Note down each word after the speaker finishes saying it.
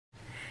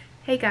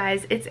Hey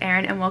guys, it's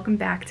Erin and welcome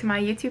back to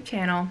my YouTube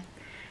channel.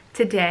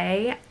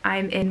 Today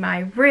I'm in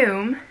my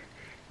room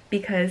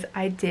because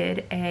I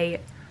did a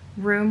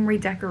room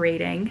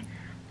redecorating.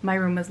 My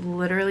room was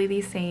literally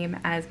the same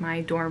as my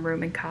dorm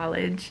room in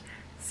college,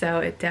 so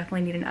it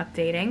definitely needed an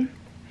updating.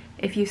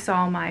 If you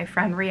saw my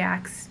friend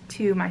reacts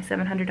to my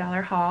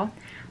 $700 haul,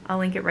 I'll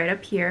link it right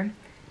up here.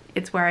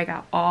 It's where I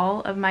got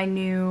all of my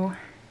new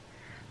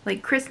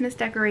Christmas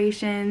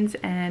decorations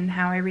and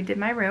how I redid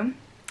my room.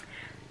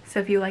 So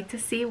if you like to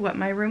see what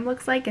my room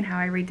looks like and how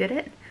I redid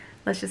it,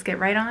 let's just get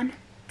right on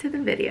to the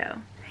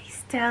video. Hey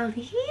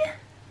Stelly,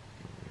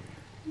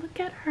 look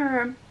at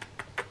her.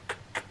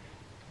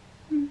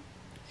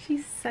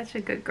 She's such a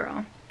good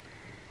girl.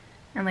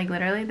 And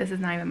literally this is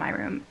not even my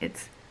room,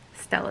 it's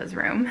Stella's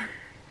room.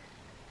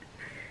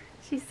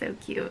 She's so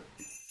cute.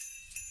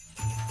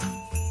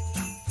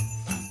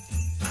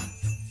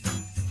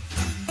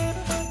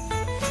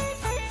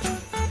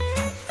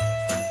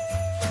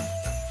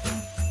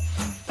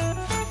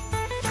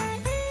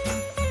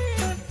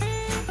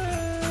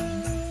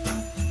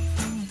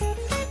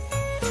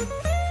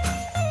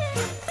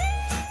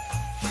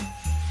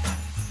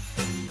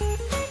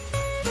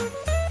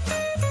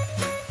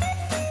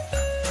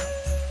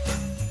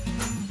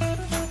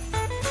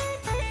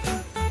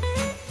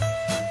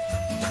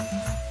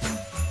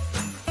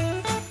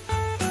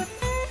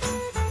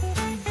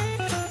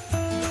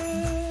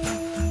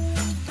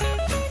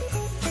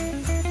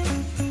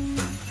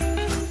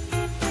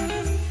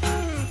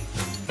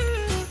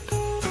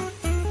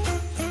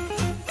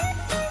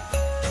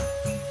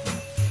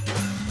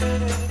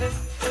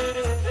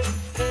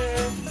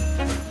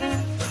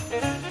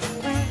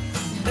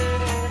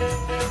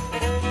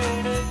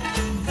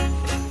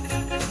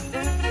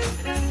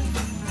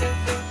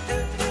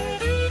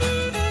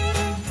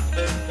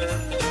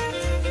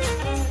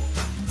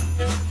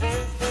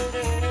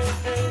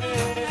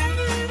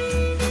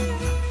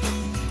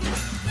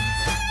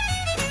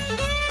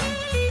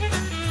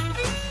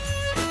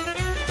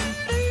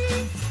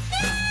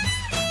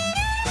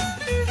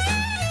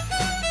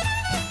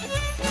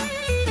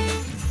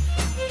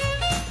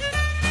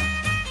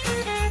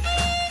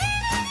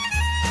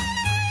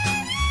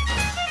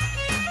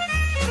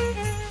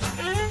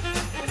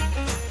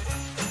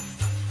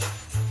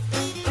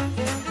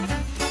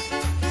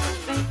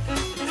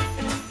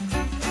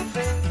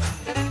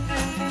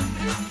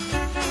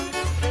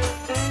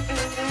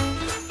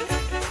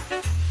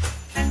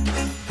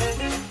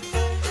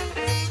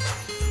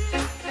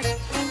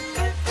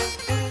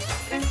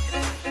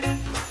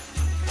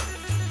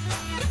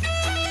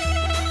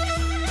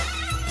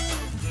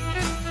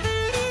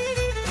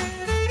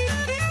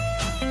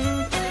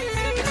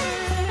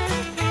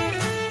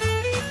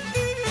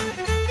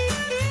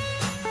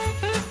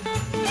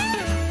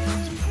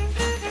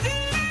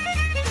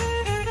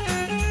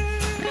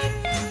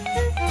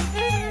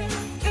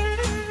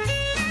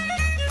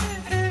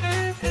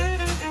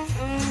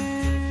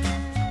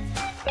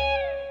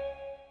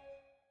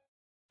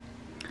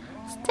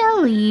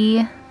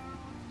 Stelly,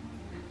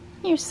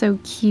 you're so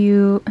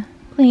cute,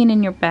 playing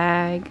in your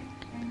bag.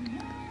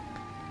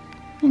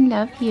 I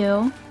love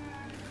you.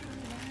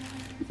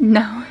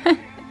 No,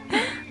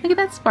 look at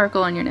that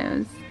sparkle on your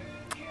nose.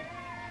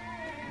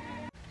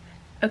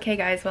 Okay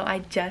guys, well I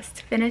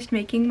just finished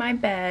making my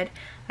bed.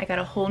 I got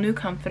a whole new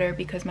comforter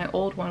because my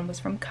old one was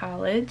from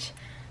college,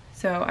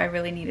 so I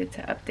really needed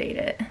to update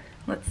it.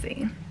 Let's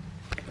see.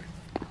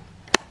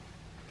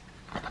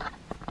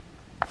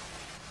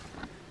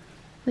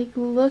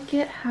 Look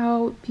at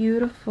how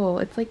beautiful.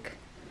 It's like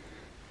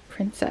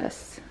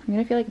princess. I'm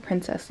gonna feel like a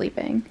princess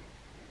sleeping.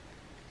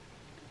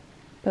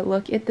 But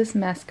look at this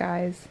mess,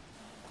 guys.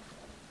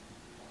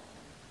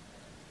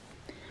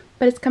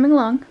 But it's coming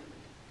along.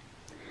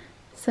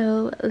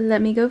 So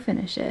let me go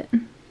finish it.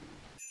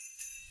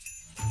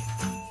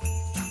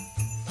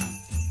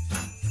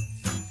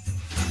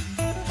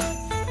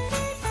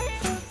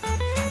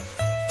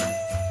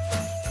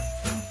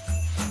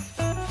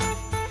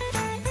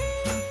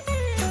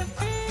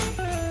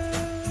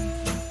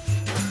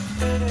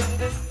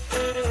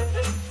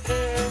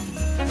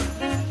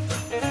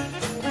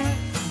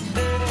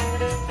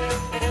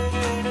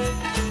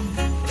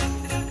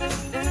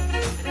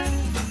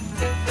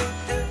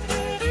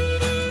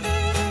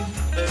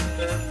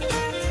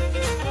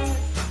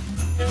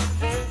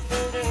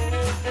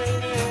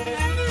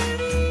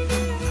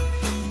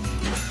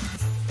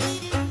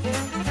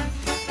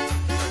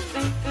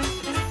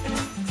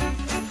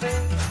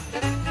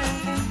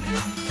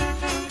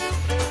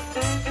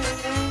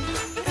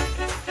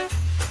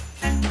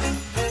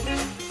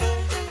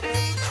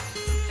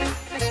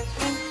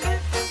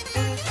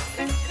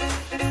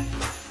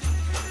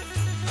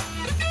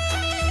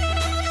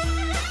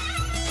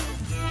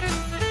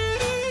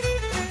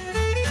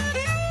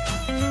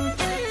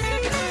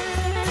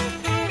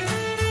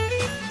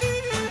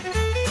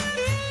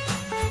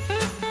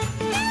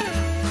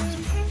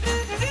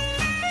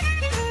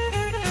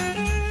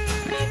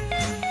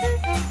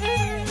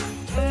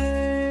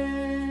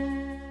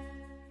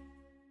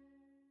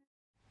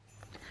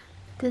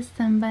 Does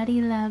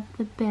somebody love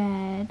the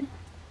bed?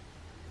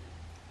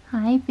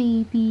 Hi,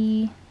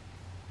 baby.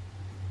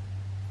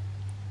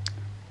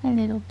 A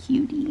little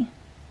cutie.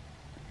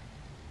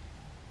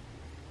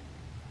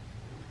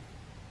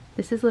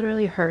 This is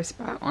literally her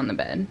spot on the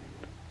bed.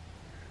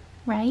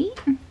 Right?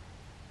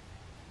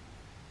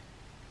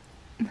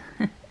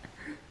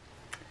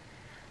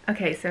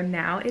 Okay, so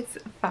now it's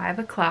 5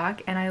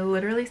 o'clock and I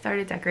literally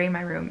started decorating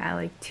my room at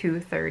like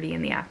 2:30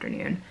 in the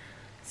afternoon.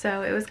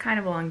 So it was kind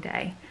of a long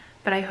day.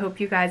 But I hope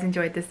you guys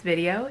enjoyed this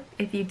video.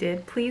 If you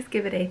did, please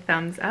give it a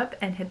thumbs up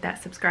and hit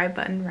that subscribe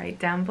button right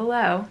down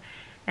below.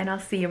 And I'll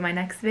see you in my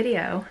next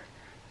video.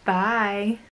 Bye!